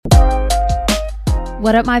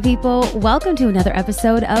What up, my people? Welcome to another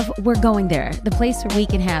episode of We're Going There, the place where we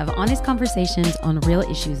can have honest conversations on real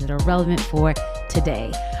issues that are relevant for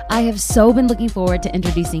today. I have so been looking forward to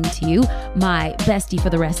introducing to you my bestie for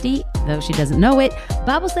the restie, though she doesn't know it,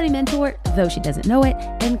 Bible study mentor, though she doesn't know it,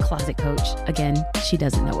 and closet coach, again, she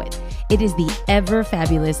doesn't know it. It is the ever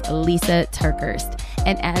fabulous Lysa TerKeurst.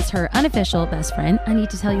 And as her unofficial best friend, I need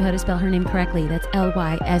to tell you how to spell her name correctly. That's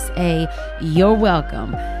Lysa. You're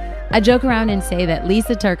welcome. I joke around and say that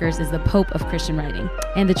Lysa TerKeurst is the Pope of Christian writing.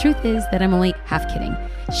 And the truth is that I'm only half kidding.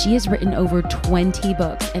 She has written over 20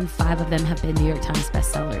 books and 5 of them have been New York Times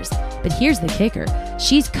bestsellers. But here's the kicker.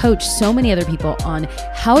 She's coached so many other people on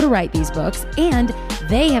how to write these books, and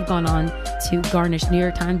they have gone on to garnish New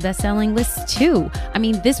York Times bestselling lists too. I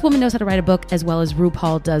mean, this woman knows how to write a book as well as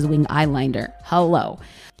RuPaul does wing eyeliner. Hello.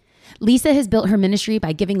 Lysa has built her ministry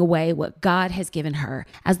by giving away what God has given her.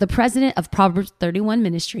 As the president of Proverbs 31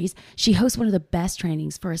 Ministries, she hosts one of the best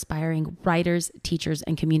trainings for aspiring writers, teachers,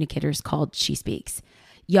 and communicators called She Speaks.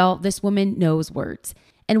 Y'all, this woman knows words.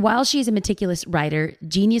 And while she's a meticulous writer,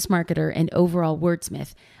 genius marketer, and overall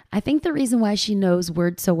wordsmith, I think the reason why she knows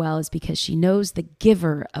words so well is because she knows the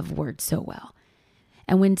giver of words so well.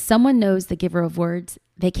 And when someone knows the giver of words,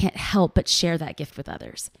 they can't help but share that gift with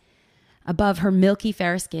others. Above her milky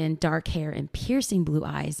fair skin, dark hair, and piercing blue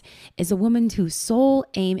eyes is a woman whose sole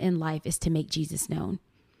aim in life is to make Jesus known.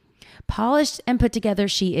 Polished and put together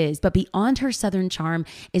she is, but beyond her southern charm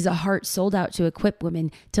is a heart sold out to equip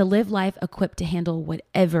women to live life equipped to handle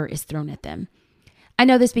whatever is thrown at them. I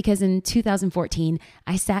know this because in 2014,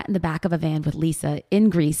 I sat in the back of a van with Lysa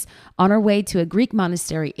in Greece on our way to a Greek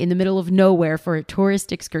monastery in the middle of nowhere for a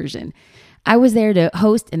tourist excursion. I was there to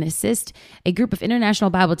host and assist a group of international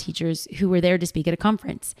Bible teachers who were there to speak at a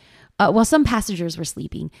conference. While some passengers were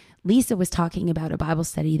sleeping, Lysa was talking about a Bible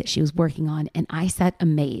study that she was working on, and I sat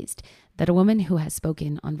amazed that a woman who has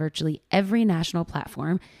spoken on virtually every national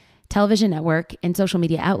platform, television network, and social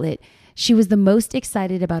media outlet, she was the most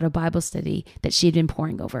excited about a Bible study that she had been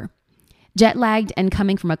poring over. Jet-lagged and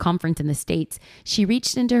coming from a conference in the States, she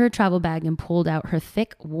reached into her travel bag and pulled out her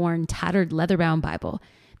thick, worn, tattered, leather-bound Bible.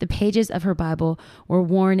 The pages of her Bible were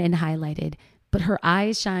worn and highlighted, but her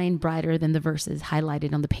eyes shine brighter than the verses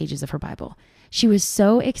highlighted on the pages of her Bible. She was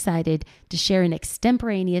so excited to share an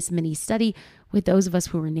extemporaneous mini study with those of us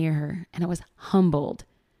who were near her, and I was humbled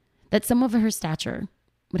that someone of her stature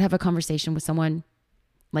would have a conversation with someone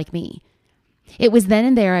like me. It was then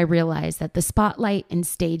and there I realized that the spotlight and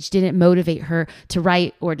stage didn't motivate her to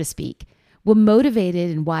write or to speak. What motivated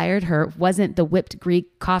and wired her wasn't the whipped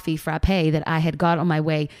Greek coffee frappe that I had got on my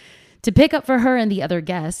way to pick up for her and the other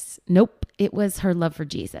guests. Nope, it was her love for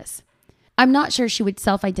Jesus. I'm not sure she would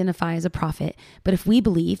self-identify as a prophet, but if we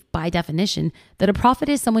believe, by definition, that a prophet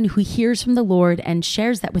is someone who hears from the Lord and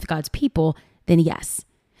shares that with God's people, then yes,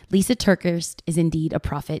 Lysa TerKeurst is indeed a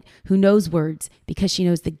prophet who knows words because she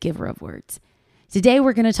knows the giver of words. Today,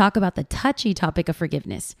 we're going to talk about the touchy topic of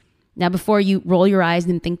forgiveness. Now, before you roll your eyes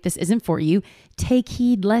and think this isn't for you, take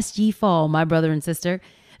heed lest ye fall, my brother and sister.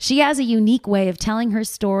 She has a unique way of telling her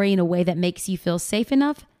story in a way that makes you feel safe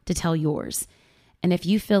enough to tell yours. And if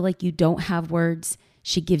you feel like you don't have words,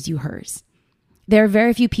 she gives you hers. There are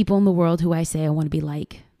very few people in the world who I say I want to be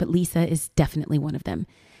like, but Lysa is definitely one of them.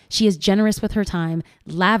 She is generous with her time,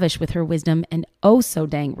 lavish with her wisdom, and oh so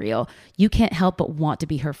dang real. You can't help but want to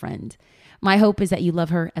be her friend. My hope is that you love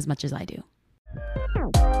her as much as I do.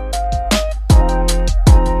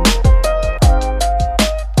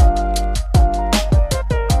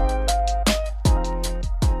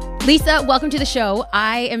 Lysa, welcome to the show.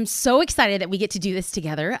 I am so excited that we get to do this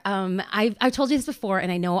together. I told you this before,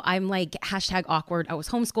 and I know I'm like #awkward. I was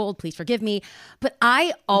homeschooled. Please forgive me. But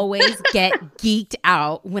I always get geeked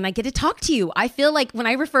out when I get to talk to you. I feel like when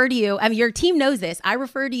I refer to you, I mean, your team knows this. I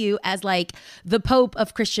refer to you as like the Pope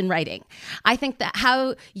of Christian writing. I think that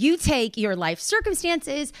how you take your life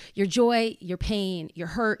circumstances, your joy, your pain, your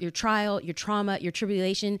hurt, your trial, your trauma, your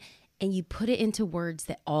tribulation, and you put it into words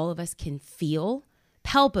that all of us can feel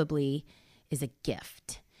palpably is a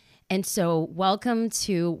gift. And so welcome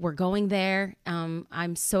to We're Going There.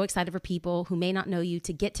 I'm so excited for people who may not know you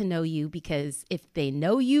to get to know you, because if they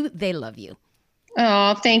know you, they love you.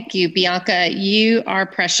 Oh, thank you, Bianca. You are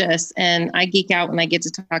precious, and I geek out when I get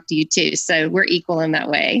to talk to you too. So we're equal in that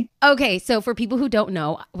way. Okay, so for people who don't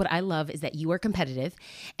know, what I love is that you are competitive,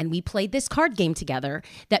 and we played this card game together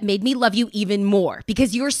that made me love you even more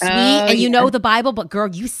because you're sweet and you know the Bible, but girl,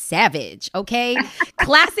 you savage, okay?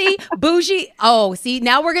 Classy, bougie. Oh, see,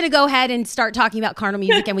 now we're going to go ahead and start talking about carnal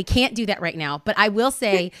music, and we can't do that right now. But I will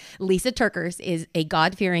say Lysa TerKeurst is a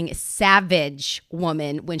God-fearing, savage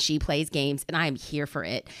woman when she plays games, and I am here for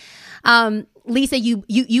it. Lysa,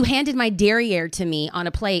 you handed my derriere to me on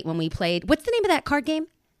a plate when we played. What's the name of that card game?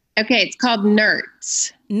 Okay, it's called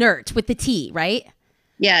Nerds. Nert with the T, right?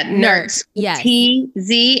 Yeah, Nerds. Yes.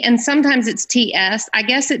 TZ, and sometimes it's TS. I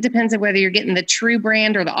guess it depends on whether you're getting the true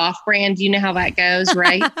brand or the off brand. You know how that goes,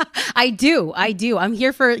 right? I do. I'm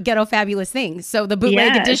here for ghetto fabulous things. So the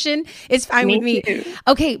bootleg edition is fine with me. Too.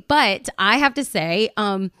 Okay, but I have to say,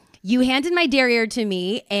 you handed my derriere to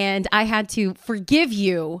me and I had to forgive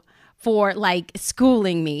you for like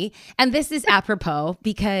schooling me. And this is apropos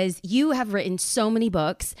because you have written so many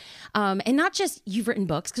books. And not just you've written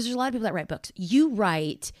books, because there's a lot of people that write books. You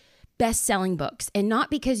write best-selling books. And not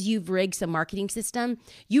because you've rigged some marketing system.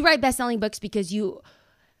 You write best-selling books because you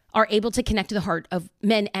are able to connect to the heart of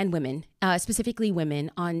men and women, specifically women,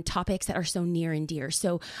 on topics that are so near and dear.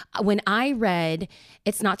 So when I read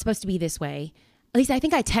It's Not Supposed to Be This Way, Lysa, I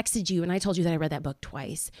think I texted you and I told you that I read that book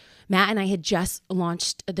twice. Matt and I had just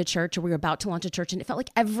launched the church, or we were about to launch a church, and it felt like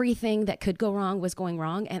everything that could go wrong was going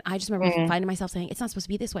wrong. And I just remember finding myself saying, it's not supposed to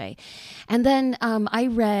be this way. And then I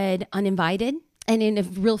read Uninvited, and in a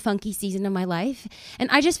real funky season of my life.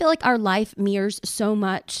 And I just feel like our life mirrors so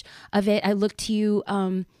much of it. I look to you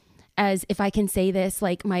as, if I can say this,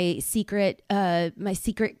 like my secret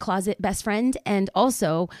closet best friend, and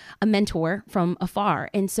also a mentor from afar.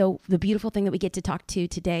 And so the beautiful thing that we get to talk to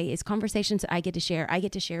today is conversations that I get to share. I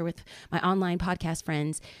get to share with my online podcast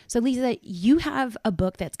friends. So Lysa, you have a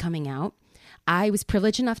book that's coming out. I was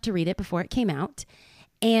privileged enough to read it before it came out,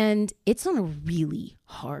 and it's on a really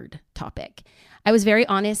hard topic. I was very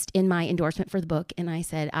honest in my endorsement for the book, and I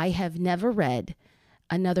said, I have never read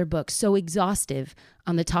another book so exhaustive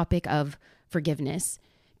on the topic of forgiveness.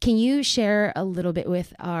 Can you share a little bit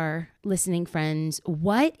with our listening friends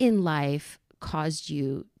what in life caused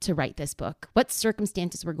you to write this book? What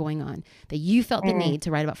circumstances were going on that you felt the need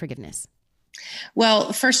to write about forgiveness?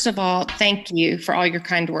 Well, first of all, thank you for all your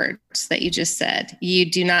kind words that you just said.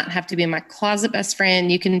 You do not have to be my closet best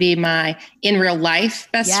friend. You can be my in real life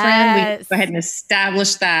best friend. We go ahead and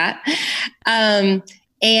establish that.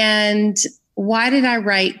 And why did I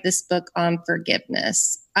write this book on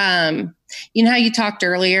forgiveness? You know how you talked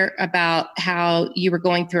earlier about how you were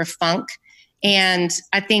going through a funk? And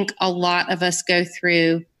I think a lot of us go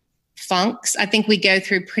through funks. I think we go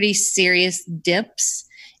through pretty serious dips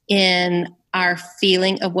in our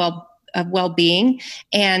feeling of well-being.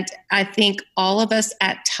 And I think all of us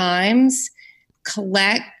at times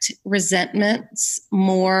collect resentments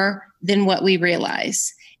more than what we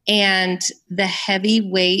realize. And the heavy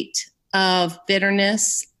weight of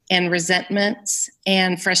bitterness and resentments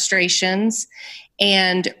and frustrations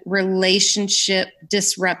and relationship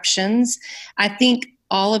disruptions, I think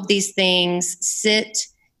all of these things sit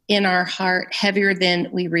in our heart heavier than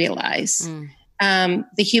we realize.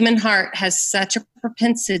 The human heart has such a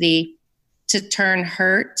propensity to turn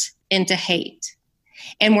hurt into hate.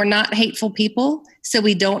 And we're not hateful people, so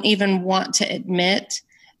we don't even want to admit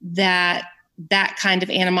that that kind of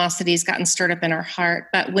animosity has gotten stirred up in our heart.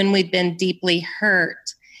 But when we've been deeply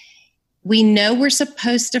hurt, we know we're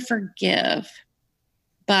supposed to forgive,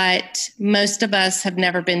 but most of us have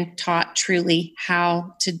never been taught truly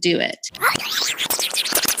how to do it.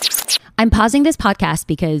 I'm pausing this podcast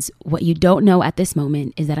because what you don't know at this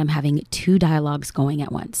moment is that I'm having two dialogues going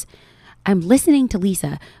at once. I'm listening to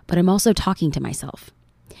Lysa, but I'm also talking to myself.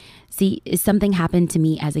 See, something happened to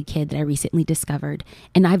me as a kid that I recently discovered,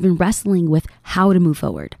 and I've been wrestling with how to move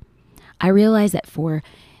forward. I realized that for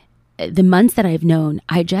the months that I've known,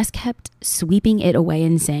 I just kept sweeping it away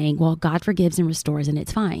and saying, well, God forgives and restores and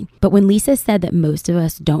it's fine. But when Lysa said that most of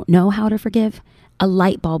us don't know how to forgive, a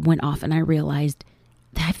light bulb went off and I realized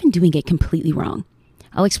that I've been doing it completely wrong.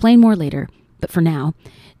 I'll explain more later, but for now,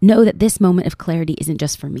 know that this moment of clarity isn't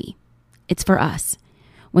just for me. It's for us.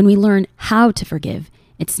 When we learn how to forgive,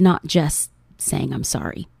 it's not just saying I'm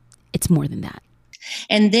sorry. It's more than that.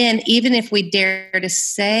 And then even if we dare to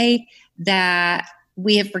say that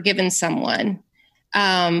we have forgiven someone,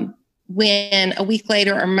 when a week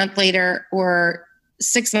later or a month later or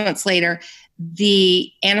 6 months later,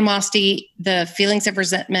 the animosity, the feelings of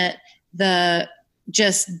resentment, the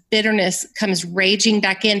just bitterness comes raging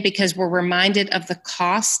back in because we're reminded of the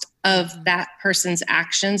cost of that person's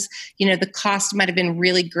actions. You know, the cost might have been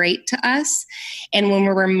really great to us. And when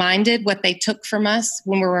we're reminded what they took from us,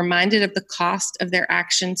 when we're reminded of the cost of their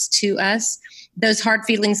actions to us, those hard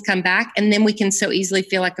feelings come back. And then we can so easily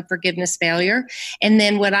feel like a forgiveness failure. And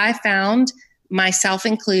then what I found, myself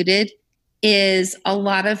included, is a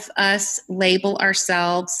lot of us label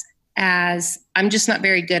ourselves as, I'm just not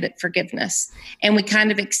very good at forgiveness. And we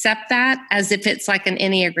kind of accept that as if it's like an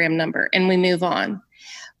Enneagram number and we move on.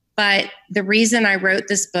 But the reason I wrote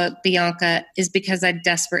this book, Bianca, is because I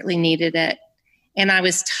desperately needed it. And I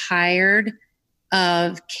was tired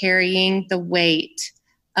of carrying the weight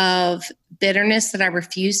of bitterness that I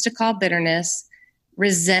refused to call bitterness,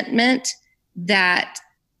 resentment that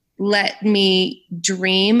let me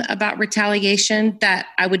dream about retaliation that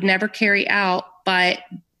I would never carry out. But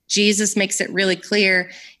Jesus makes it really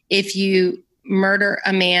clear, if you murder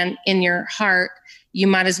a man in your heart, you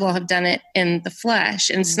might as well have done it in the flesh.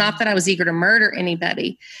 And it's not that I was eager to murder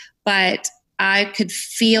anybody, but I could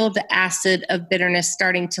feel the acid of bitterness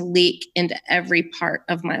starting to leak into every part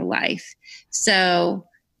of my life. So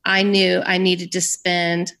I knew I needed to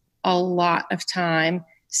spend a lot of time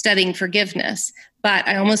studying forgiveness. But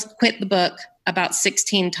I almost quit the book about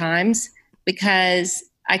 16 times because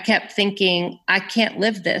I kept thinking, I can't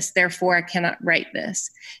live this, therefore I cannot write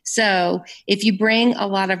this. So if you bring a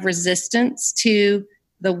lot of resistance to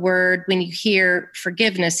the word when you hear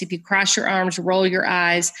forgiveness, if you cross your arms, roll your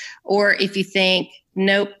eyes, or if you think,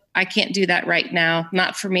 nope, I can't do that right now,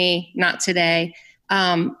 not for me, not today,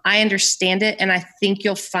 I understand it. And I think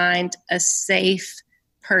you'll find a safe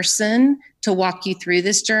person to walk you through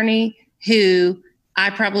this journey who I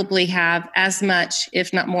probably have as much,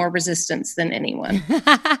 if not more, resistance than anyone.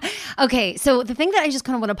 Okay. So the thing that I just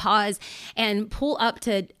kind of want to pause and pull up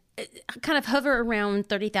to kind of hover around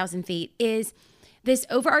 30,000 feet is this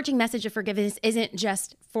overarching message of forgiveness isn't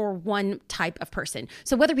just for one type of person.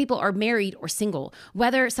 So whether people are married or single,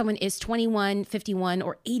 whether someone is 21, 51,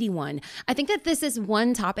 or 81, I think that this is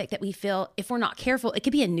one topic that we feel, if we're not careful, it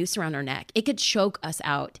could be a noose around our neck. It could choke us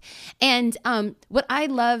out. And what I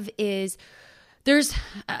love is there's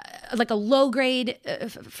like a low grade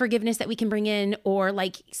forgiveness that we can bring in, or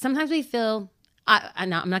like sometimes we feel, I'm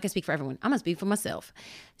not going to speak for everyone. I'm going to speak for myself.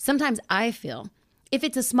 Sometimes I feel if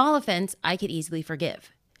it's a small offense, I could easily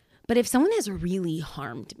forgive. But if someone has really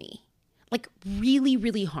harmed me, like really,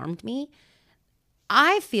 really harmed me,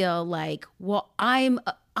 I feel like, well, I'm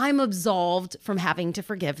absolved from having to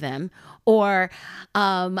forgive them, or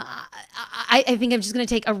I think I'm just going to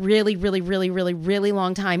take a really, really, really, really, really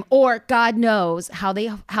long time, or God knows how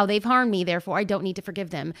they've harmed me, therefore I don't need to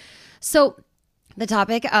forgive them. So the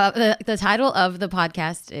topic, the title of the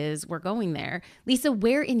podcast is We're Going There. Lysa,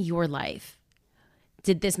 where in your life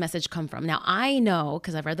did this message come from? Now, I know,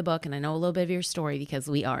 because I've read the book and I know a little bit of your story because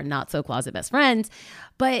we are not so closet best friends,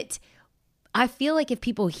 but I feel like if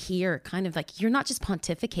people hear kind of like, you're not just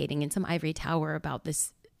pontificating in some ivory tower about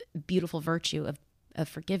this beautiful virtue of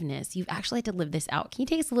forgiveness, you've actually had to live this out. Can you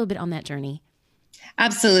take us a little bit on that journey?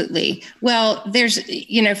 Absolutely. Well,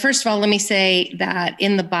 first of all, let me say that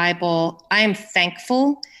in the Bible, I am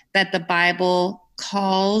thankful that the Bible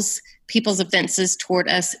calls people's offenses toward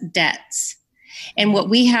us debts. And what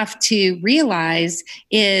we have to realize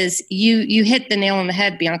is you hit the nail on the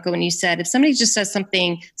head, Bianca, when you said, if somebody just says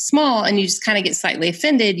something small and you just kind of get slightly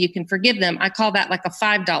offended, you can forgive them. I call that like a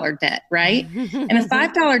 $5 debt, right? And a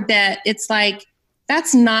 $5 debt, it's like,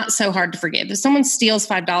 that's not so hard to forgive. If someone steals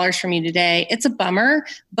 $5 from you today, it's a bummer,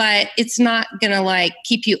 but it's not going to like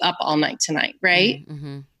keep you up all night tonight, right?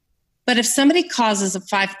 Mm-hmm. But if somebody causes a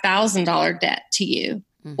 $5,000 debt to you,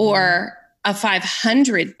 or a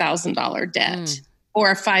 $500,000 debt, or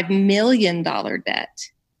a $5 million debt,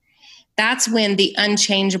 that's when the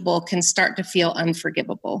unchangeable can start to feel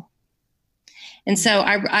unforgivable. And so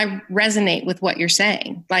I resonate with what you're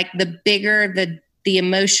saying. Like the bigger the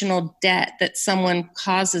emotional debt that someone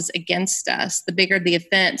causes against us, the bigger the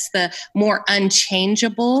offense, the more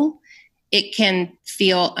unchangeable it can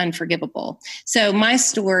feel unforgivable. So my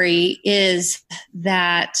story is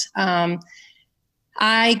that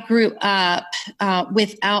I grew up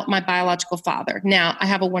without my biological father. Now, I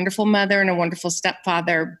have a wonderful mother and a wonderful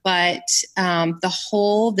stepfather, but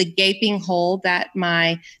the gaping hole that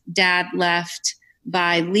my dad left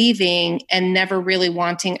by leaving and never really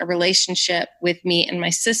wanting a relationship with me and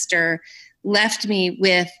my sister left me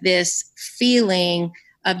with this feeling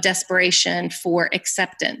of desperation for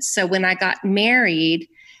acceptance. So when I got married,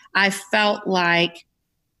 I felt like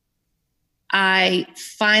I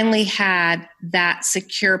finally had that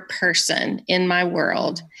secure person in my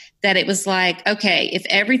world, that it was like, okay, if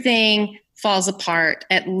everything falls apart,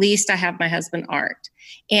 at least I have my husband, Art.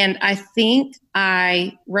 And I think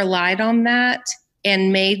I relied on that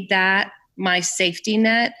and made that my safety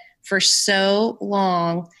net for so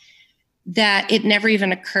long that it never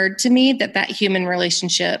even occurred to me that human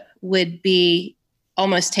relationship would be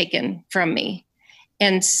almost taken from me.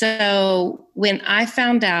 And so when I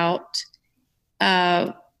found out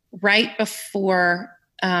right before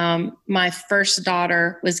my first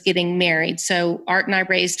daughter was getting married. So Art and I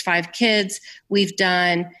raised 5 kids. We've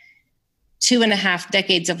done 2.5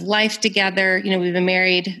 decades of life together. You know, we've been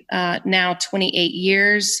married now 28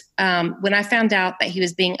 years. When I found out that he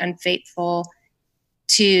was being unfaithful,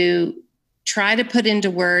 to try to put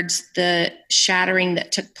into words the shattering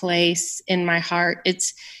that took place in my heart,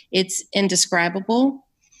 it's indescribable.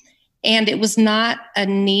 And it was not a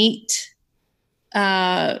neat,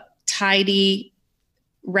 tidy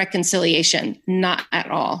reconciliation, not at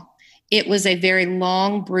all. It was a very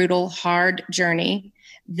long, brutal, hard journey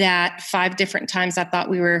that 5 different times I thought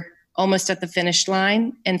we were almost at the finish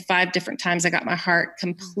line, and 5 different times I got my heart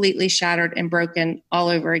completely shattered and broken all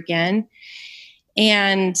over again.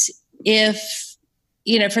 And if,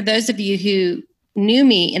 you know, for those of you who knew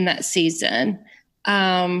me in that season,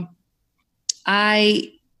 I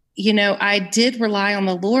did rely on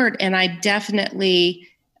the Lord, and I definitely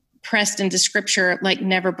pressed into scripture like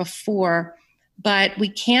never before. But we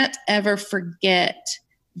can't ever forget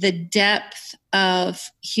the depth of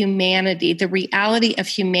humanity. The reality of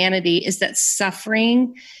humanity is that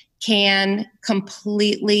suffering can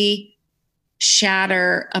completely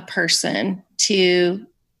shatter a person to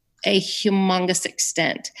a humongous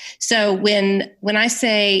extent. So when I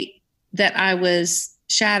say that I was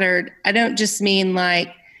shattered, I don't just mean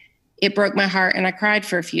like it broke my heart and I cried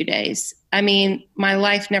for a few days. I mean, my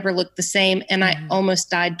life never looked the same, and I almost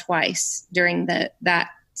died twice during that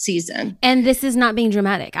season. And this is not being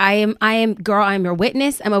dramatic. I am girl, I'm your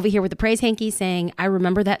witness. I'm over here with the praise hanky saying, I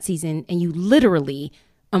remember that season, and you literally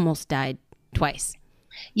almost died twice.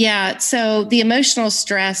 Yeah. So the emotional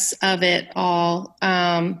stress of it all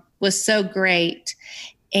was so great.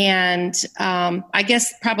 And I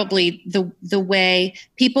guess probably the way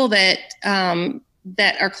people that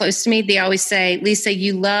are close to me, they always say, Lysa,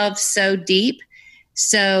 you love so deep,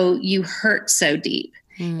 so you hurt so deep.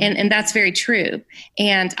 And that's very true.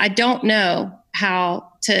 And I don't know how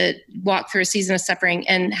to walk through a season of suffering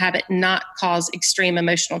and have it not cause extreme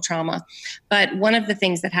emotional trauma. But one of the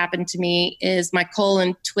things that happened to me is my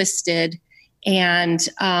colon twisted, and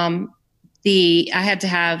I had to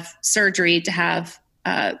have surgery to have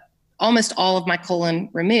almost all of my colon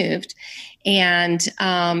removed. And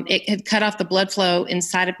it had cut off the blood flow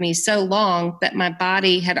inside of me so long that my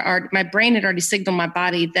brain had already signaled my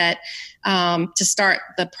body that to start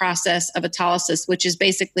the process of autolysis, which is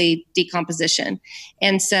basically decomposition.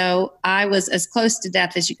 And so I was as close to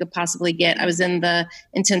death as you could possibly get. I was in the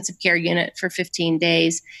intensive care unit for 15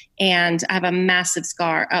 days, and I have a massive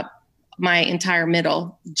scar up my entire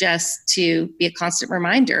middle, just to be a constant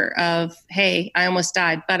reminder of, hey, I almost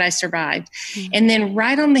died, but I survived. And then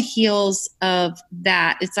right on the heels of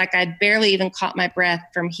that, it's like I'd barely even caught my breath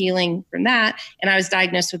from healing from that. And I was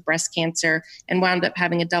diagnosed with breast cancer and wound up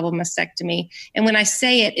having a double mastectomy. And when I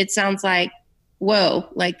say it, it sounds like, whoa,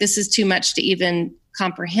 like this is too much to even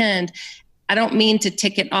comprehend. I don't mean to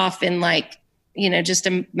tick it off in like, just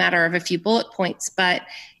a matter of a few bullet points, but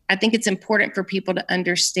I think it's important for people to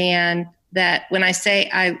understand that when I say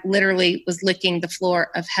I literally was licking the floor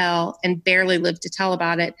of hell and barely lived to tell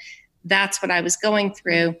about it, that's what I was going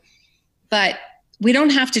through. But we don't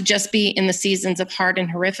have to just be in the seasons of hard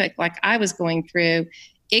and horrific like I was going through.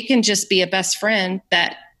 It can just be a best friend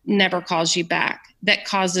that never calls you back, that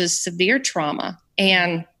causes severe trauma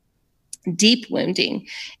and deep wounding.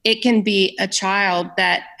 It can be a child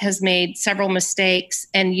that has made several mistakes,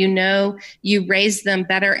 and you raised them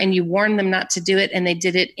better and you warned them not to do it, and they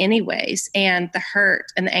did it anyways. And the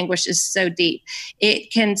hurt and the anguish is so deep.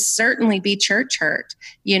 It can certainly be church hurt,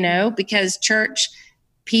 because church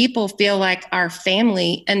people feel like our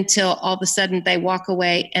family until all of a sudden they walk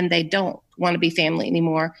away and they don't want to be family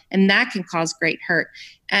anymore. And that can cause great hurt.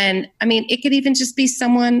 And I mean, it could even just be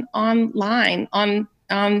someone online on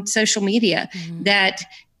social media that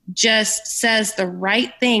just says the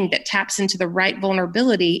right thing, that taps into the right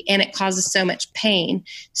vulnerability, and it causes so much pain.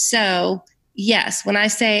 So yes, when I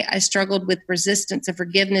say I struggled with resistance of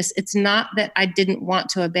forgiveness, it's not that I didn't want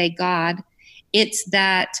to obey God. It's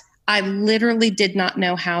that I literally did not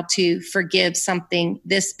know how to forgive something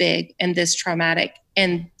this big and this traumatic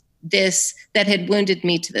and this that had wounded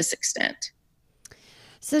me to this extent.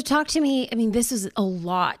 So talk to me. I mean, this is a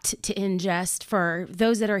lot to ingest for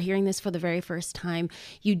those that are hearing this for the very first time.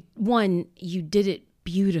 You did it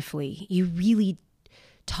beautifully. You really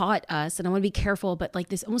taught us, and I want to be careful, but like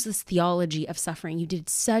this theology of suffering. You did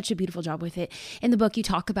such a beautiful job with it. In the book, you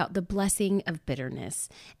talk about the blessing of bitterness.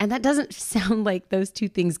 And that doesn't sound like those two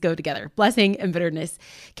things go together, blessing and bitterness.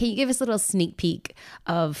 Can you give us a little sneak peek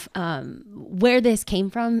of where this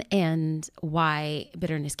came from and why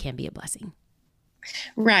bitterness can be a blessing?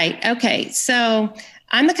 Right. Okay. So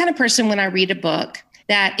I'm the kind of person when I read a book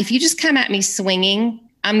that if you just come at me swinging,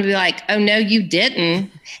 I'm going to be like, oh, no, you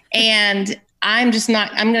didn't. And I'm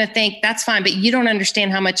going to think that's fine, but you don't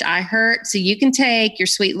understand how much I hurt. So you can take your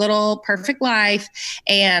sweet little perfect life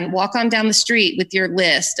and walk on down the street with your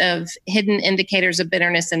list of hidden indicators of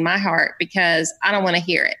bitterness in my heart, because I don't want to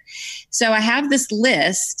hear it. So I have this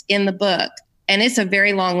list in the book, and it's a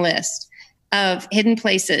very long list of hidden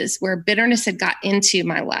places where bitterness had got into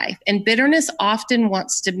my life. And bitterness often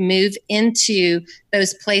wants to move into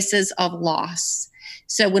those places of loss.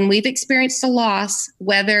 So when we've experienced a loss,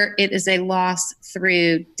 whether it is a loss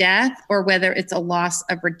through death or whether it's a loss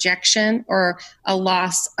of rejection or a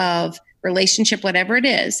loss of relationship, whatever it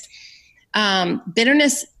is,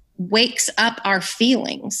 bitterness wakes up our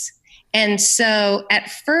feelings. And so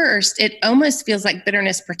at first, it almost feels like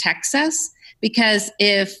bitterness protects us, because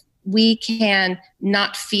if we can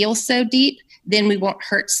not feel so deep, then we won't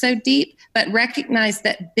hurt so deep. But recognize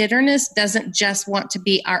that bitterness doesn't just want to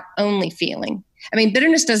be our only feeling. I mean,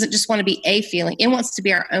 bitterness doesn't just want to be a feeling. It wants to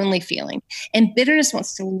be our only feeling. And bitterness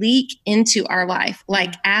wants to leak into our life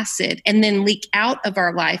like acid, and then leak out of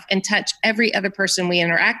our life and touch every other person we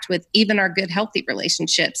interact with, even our good, healthy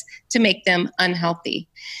relationships, to make them unhealthy.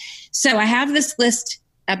 So I have this list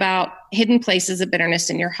about hidden places of bitterness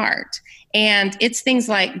in your heart. And it's things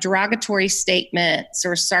like derogatory statements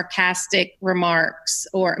or sarcastic remarks,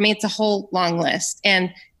 it's a whole long list.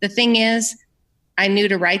 And the thing is, I knew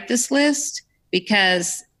to write this list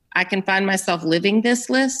because I can find myself living this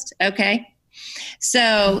list. Okay.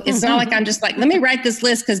 So it's not like I'm just like, let me write this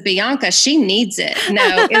list because Bianca, she needs it.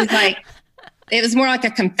 No, it was more like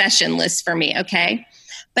a confession list for me. Okay.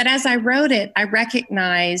 But as I wrote it, I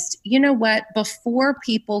recognized, you know what, before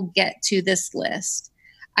people get to this list,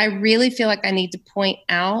 I really feel like I need to point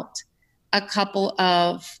out a couple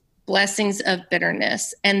of blessings of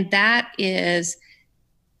bitterness. And that is,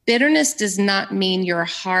 bitterness does not mean you're a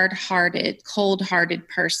hard-hearted, cold-hearted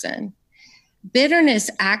person. Bitterness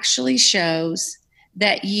actually shows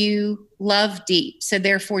that you love deep, so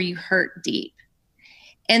therefore you hurt deep.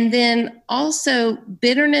 And then also,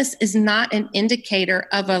 bitterness is not an indicator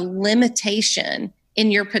of a limitation in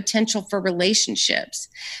your potential for relationships.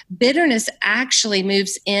 Bitterness actually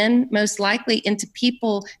moves in, most likely, into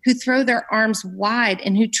people who throw their arms wide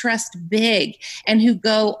and who trust big and who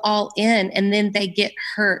go all in, and then they get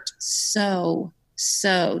hurt so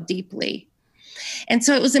deeply. And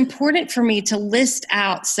so it was important for me to list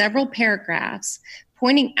out several paragraphs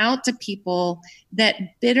pointing out to people that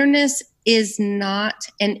bitterness is not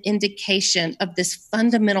an indication of this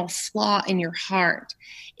fundamental flaw in your heart.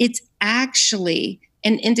 It's actually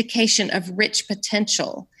an indication of rich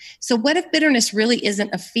potential. So what if bitterness really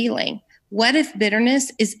isn't a feeling? What if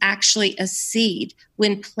bitterness is actually a seed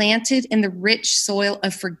when planted in the rich soil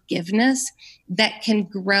of forgiveness that can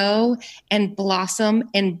grow and blossom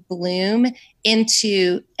and bloom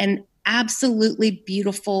into an absolutely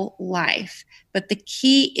beautiful life? But the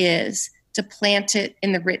key is to plant it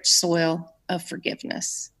in the rich soil of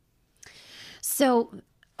forgiveness. So,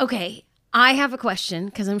 okay, I have a question,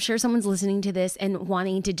 because I'm sure someone's listening to this and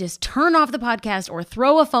wanting to just turn off the podcast or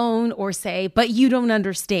throw a phone or say, but you don't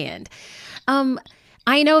understand.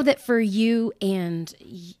 I know that for you and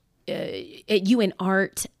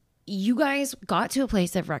Art, you guys got to a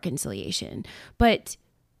place of reconciliation, but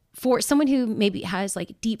for someone who maybe has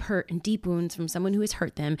like deep hurt and deep wounds from someone who has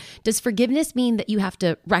hurt them, does forgiveness mean that you have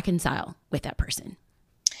to reconcile with that person?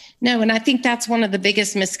 No, and I think that's one of the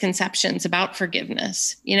biggest misconceptions about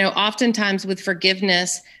forgiveness. Oftentimes with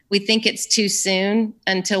forgiveness, we think it's too soon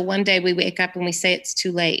until one day we wake up and we say it's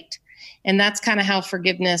too late. And that's kind of how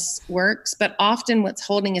forgiveness works. But often what's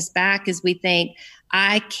holding us back is we think,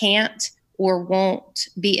 I can't or won't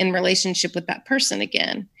be in relationship with that person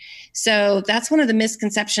again. So that's one of the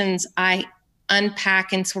misconceptions I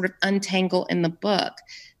unpack and sort of untangle in the book.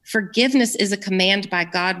 Forgiveness is a command by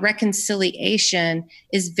God. Reconciliation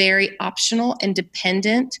is very optional and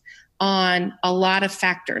dependent on a lot of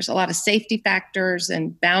factors, a lot of safety factors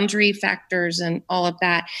and boundary factors and all of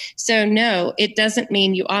that. So no, it doesn't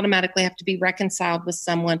mean you automatically have to be reconciled with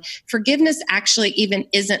someone. Forgiveness actually even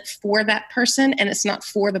isn't for that person, and it's not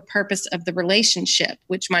for the purpose of the relationship,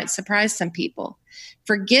 which might surprise some people.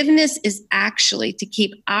 Forgiveness is actually to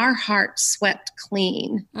keep our hearts swept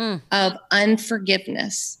clean of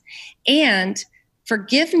unforgiveness. And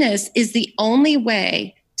forgiveness is the only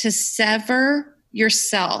way to sever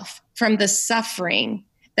yourself from the suffering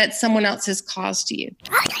that someone else has caused to you.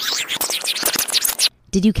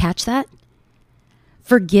 Did you catch that?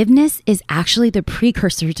 Forgiveness is actually the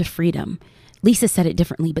precursor to freedom. Lysa said it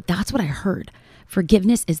differently, but that's what I heard.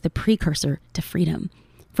 Forgiveness is the precursor to freedom.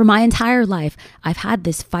 For my entire life, I've had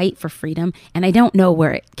this fight for freedom, and I don't know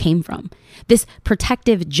where it came from. This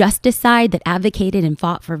protective justice side that advocated and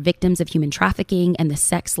fought for victims of human trafficking and the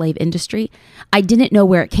sex slave industry, I didn't know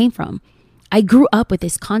where it came from. I grew up with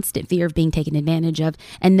this constant fear of being taken advantage of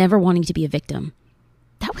and never wanting to be a victim.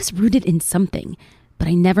 That was rooted in something, but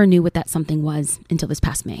I never knew what that something was until this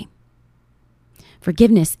past May.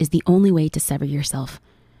 Forgiveness is the only way to sever yourself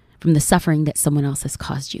from the suffering that someone else has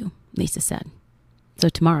caused you, Lysa said. So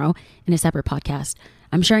tomorrow, in a separate podcast,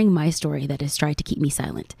 I'm sharing my story that has tried to keep me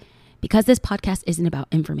silent. Because this podcast isn't about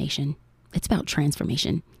information, it's about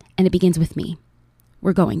transformation. And it begins with me.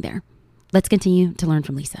 We're going there. Let's continue to learn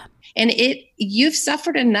from Lysa. And you've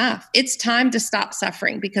suffered enough. It's time to stop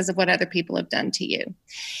suffering because of what other people have done to you.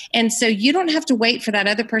 And so you don't have to wait for that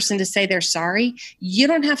other person to say they're sorry. You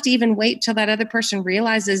don't have to even wait till that other person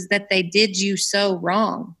realizes that they did you so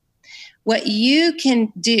wrong. What you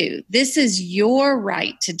can do, this is your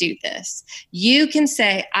right to do this. You can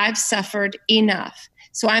say, I've suffered enough.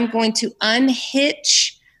 So I'm going to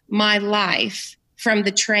unhitch my life from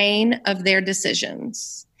the train of their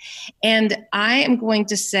decisions. And I am going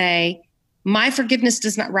to say, my forgiveness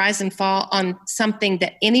does not rise and fall on something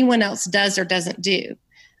that anyone else does or doesn't do.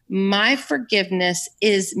 My forgiveness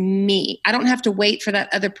is me. I don't have to wait for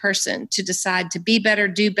that other person to decide to be better,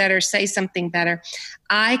 do better, say something better.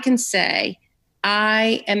 I can say,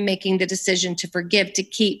 I am making the decision to forgive, to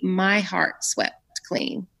keep my heart swept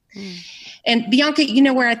clean. And Bianca,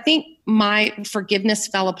 where I think my forgiveness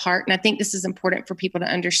fell apart, and I think this is important for people to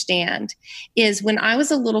understand, is when I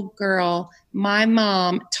was a little girl, my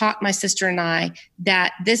mom taught my sister and I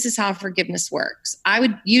that this is how forgiveness works. I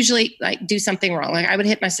would usually do something wrong. I would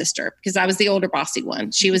hit my sister because I was the older bossy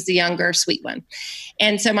one. She was the younger sweet one.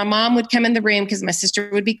 And so my mom would come in the room because my sister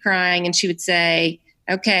would be crying and she would say,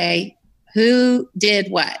 okay, who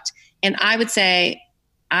did what? And I would say,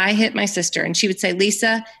 I hit my sister. And she would say,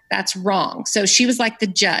 Lysa, that's wrong. So she was like the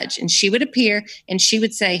judge, and she would appear and she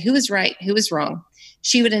would say, who is right, who is wrong?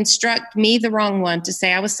 She would instruct me, the wrong one, to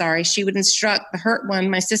say I was sorry. She would instruct the hurt one,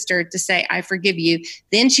 my sister, to say, I forgive you.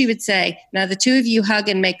 Then she would say, now the two of you hug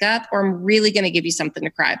and make up, or I'm really going to give you something to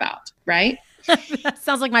cry about. Right?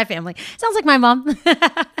 Sounds like my family. Sounds like my mom.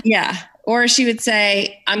 Yeah. Or she would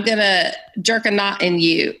say, I'm going to jerk a knot in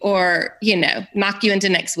you, or, knock you into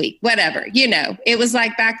next week, whatever. It was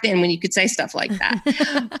like back then when you could say stuff like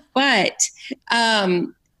that. But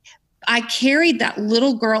I carried that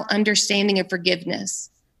little girl understanding of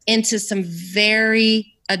forgiveness into some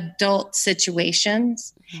very adult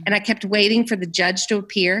situations. Mm-hmm. And I kept waiting for the judge to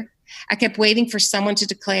appear. I kept waiting for someone to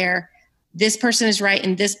declare, this person is right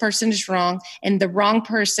and this person is wrong. And the wrong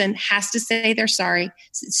person has to say they're sorry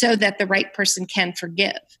so that the right person can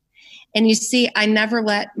forgive. And you see, I never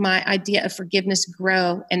let my idea of forgiveness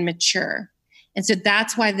grow and mature. And so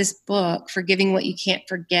that's why this book, Forgiving What You Can't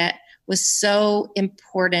Forget, was so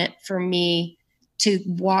important for me to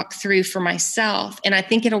walk through for myself. And I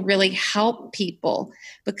think it'll really help people,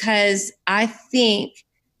 because I think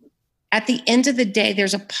at the end of the day,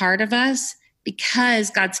 there's a part of us,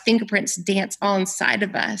 because God's fingerprints dance all inside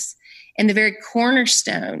of us. And the very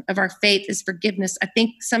cornerstone of our faith is forgiveness. I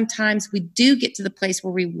think sometimes we do get to the place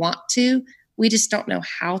where we want to, we just don't know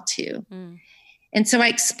how to. And so I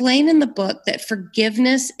explain in the book that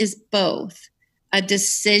forgiveness is both a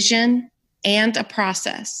decision and a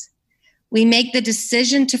process. We make the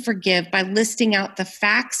decision to forgive by listing out the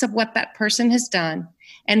facts of what that person has done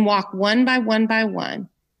and walk one by one by one.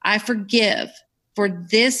 I forgive for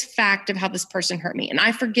this fact of how this person hurt me. And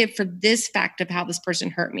I forgive for this fact of how this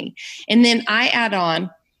person hurt me. And then I add on,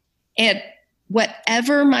 and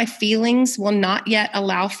whatever my feelings will not yet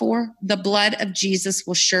allow for, the blood of Jesus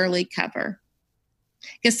will surely cover.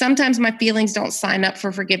 Because sometimes my feelings don't sign up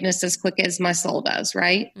for forgiveness as quick as my soul does,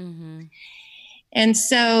 right? Mm-hmm. And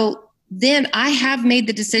so then I have made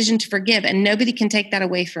the decision to forgive, and nobody can take that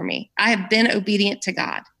away from me. I have been obedient to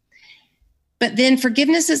God. But then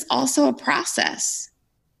forgiveness is also a process.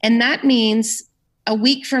 And that means a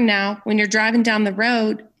week from now, when you're driving down the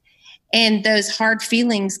road and those hard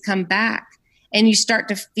feelings come back and you start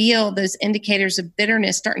to feel those indicators of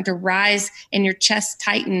bitterness starting to rise and your chest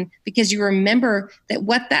tighten because you remember that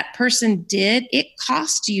what that person did, it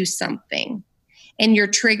cost you something, and you're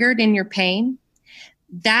triggered in your pain.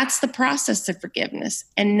 That's the process of forgiveness.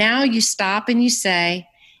 And now you stop and you say,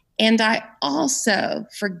 and I also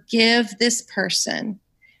forgive this person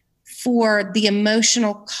for the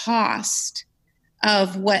emotional cost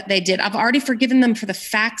of what they did. I've already forgiven them for the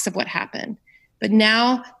facts of what happened. But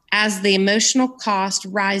now, as the emotional cost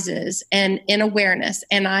rises and in awareness,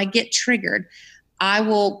 and I get triggered, I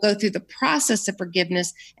will go through the process of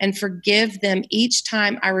forgiveness and forgive them each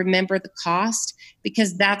time I remember the cost,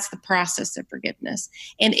 because that's the process of forgiveness.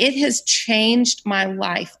 And it has changed my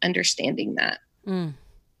life understanding that.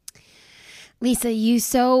 Lysa, you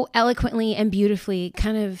so eloquently and beautifully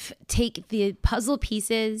kind of take the puzzle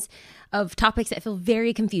pieces of topics that feel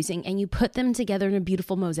very confusing and you put them together in a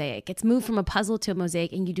beautiful mosaic. It's moved from a puzzle to a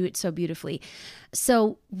mosaic and you do it so beautifully.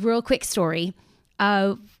 So real quick story.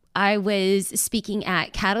 I was speaking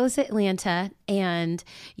at Catalyst Atlanta and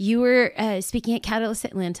you were speaking at Catalyst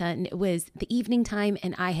Atlanta, and it was the evening time,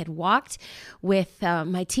 and I had walked with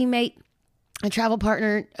my teammate, a travel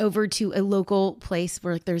partner, over to a local place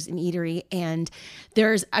where there's an eatery and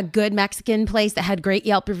there's a good Mexican place that had great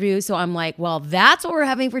Yelp reviews. So I'm like, well, that's what we're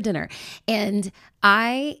having for dinner. And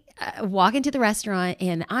I walk into the restaurant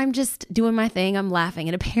and I'm just doing my thing. I'm laughing.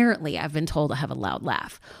 And apparently I've been told I have a loud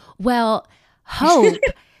laugh. Well, Hope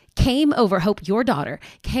came over, Hope, your daughter,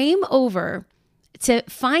 came over to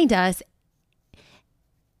find us.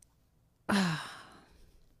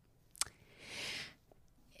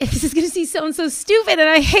 This is going to sound so stupid, and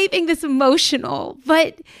I hate being this emotional,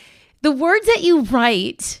 but the words that you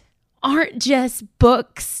write aren't just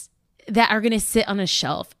books that are going to sit on a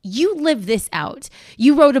shelf. You live this out.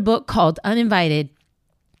 You wrote a book called Uninvited,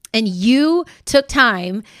 and you took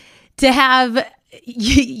time to have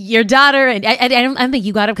your daughter, and I don't think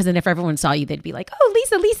you got it, because then if everyone saw you, they'd be like, oh,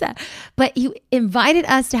 Lysa. But you invited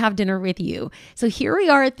us to have dinner with you. So here we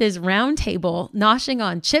are at this round table, noshing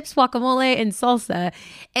on chips, guacamole, and salsa,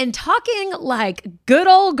 and talking like good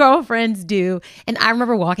old girlfriends do. And I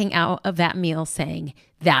remember walking out of that meal saying,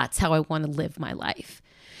 that's how I want to live my life.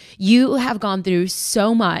 You have gone through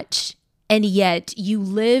so much, and yet you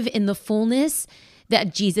live in the fullness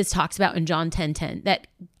that Jesus talks about in John 10:10, that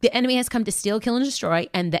the enemy has come to steal, kill, and destroy,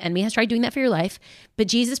 and the enemy has tried doing that for your life, but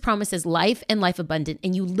Jesus promises life and life abundant,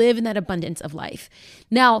 and you live in that abundance of life.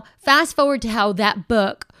 Now, fast forward to how that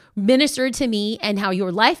book ministered to me and how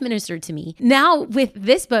your life ministered to me. Now, with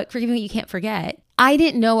this book, Forgiving What You Can't Forget, I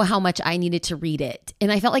didn't know how much I needed to read it.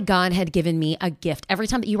 And I felt like God had given me a gift. Every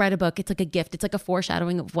time that you write a book, it's like a gift. It's like a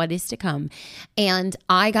foreshadowing of what is to come. And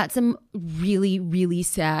I got some really, really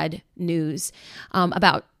sad news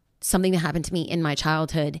about something that happened to me in my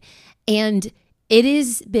childhood. And it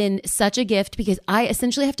has been such a gift, because I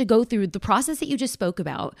essentially have to go through the process that you just spoke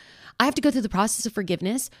about. I have to go through the process of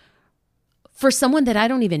forgiveness for someone that I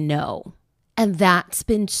don't even know. And that's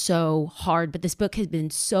been so hard, but this book has been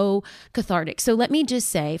so cathartic. So let me just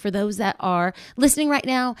say, for those that are listening right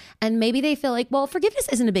now, and maybe they feel like, well, forgiveness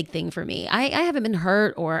isn't a big thing for me. I haven't been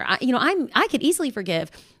hurt, or I could easily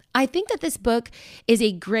forgive. I think that this book is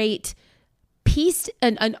a great piece,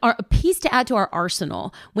 a piece to add to our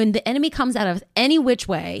arsenal. When the enemy comes out of any which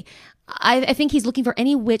way, I think he's looking for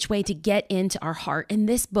any which way to get into our heart. And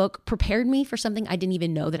this book prepared me for something I didn't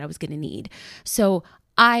even know that I was going to need. So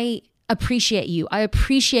I appreciate you. I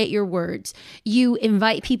appreciate your words. You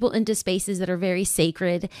invite people into spaces that are very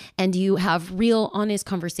sacred, and you have real, honest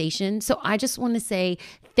conversation. So I just want to say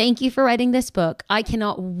thank you for writing this book. I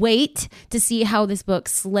cannot wait to see how this book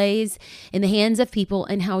slays in the hands of people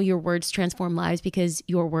and how your words transform lives, because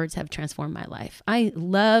your words have transformed my life. I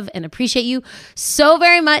love and appreciate you so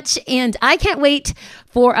very much. And I can't wait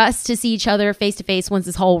for us to see each other face to face once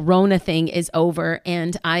this whole Rona thing is over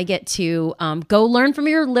and I get to go learn from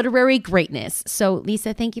your literary greatness. So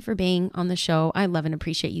Lysa, thank you for being on the show. I love and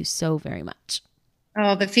appreciate you so very much.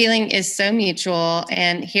 Oh, the feeling is so mutual.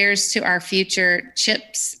 And here's to our future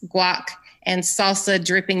chips, guac, and salsa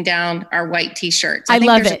dripping down our white t-shirts. I think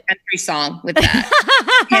love there's it. A country song with that.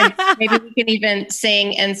 And maybe we can even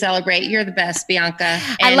sing and celebrate. You're the best, Bianca.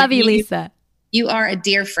 And I love you, Lysa. You are a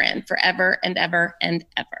dear friend forever and ever and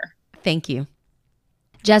ever. Thank you.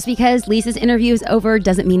 Just because Lysa's interview is over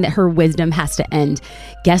doesn't mean that her wisdom has to end.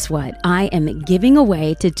 Guess what? I am giving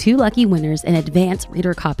away to 2 lucky winners an advance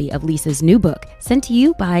reader copy of Lysa's new book, sent to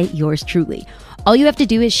you by yours truly. All you have to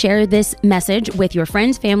do is share this message with your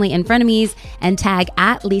friends, family, and frenemies, and tag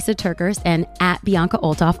at Lysa TerKeurst and at Bianca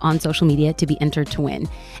Olthoff on social media to be entered to win.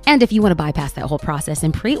 And if you want to bypass that whole process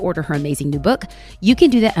and pre-order her amazing new book, you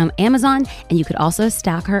can do that on Amazon, and you could also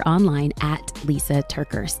stalk her online at Lysa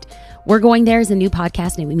TerKeurst. We're Going There is a new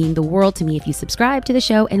podcast, and it would mean the world to me if you subscribe to the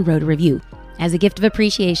show and wrote a review. As a gift of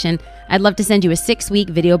appreciation, I'd love to send you a 6-week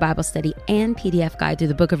video Bible study and PDF guide through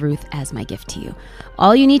the Book of Ruth as my gift to you.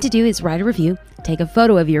 All you need to do is write a review, take a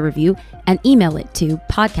photo of your review, and email it to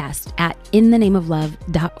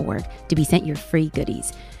podcast@inthenameoflove.org to be sent your free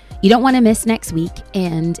goodies. You don't want to miss next week,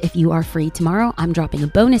 and if you are free tomorrow, I'm dropping a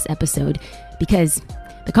bonus episode because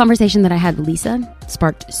the conversation that I had with Lysa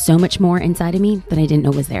sparked so much more inside of me that I didn't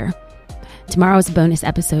know was there. Tomorrow's bonus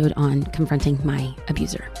episode on confronting my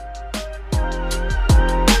abuser.